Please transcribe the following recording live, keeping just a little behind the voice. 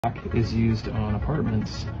Is used on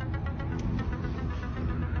apartments.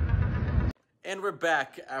 And we're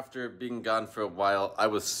back after being gone for a while. I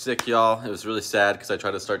was sick, y'all. It was really sad because I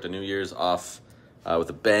tried to start the New Year's off with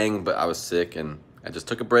a bang, but I was sick and I just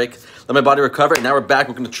took a break, let my body recover, and now we're back.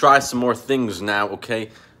 We're gonna try some more things now, okay?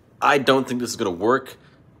 I don't think this is gonna work,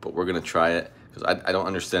 but we're gonna try it because I don't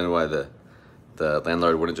understand why the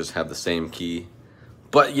landlord wouldn't just have the same key.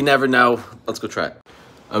 But you never know. Let's go try it.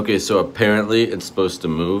 Okay, so apparently it's supposed to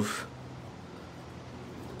move.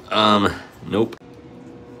 Nope.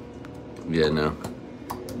 Yeah, no.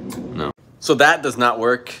 So that does not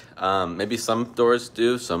work. Maybe some doors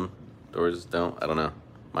do, some doors don't. I don't know.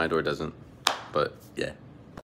 My door doesn't, but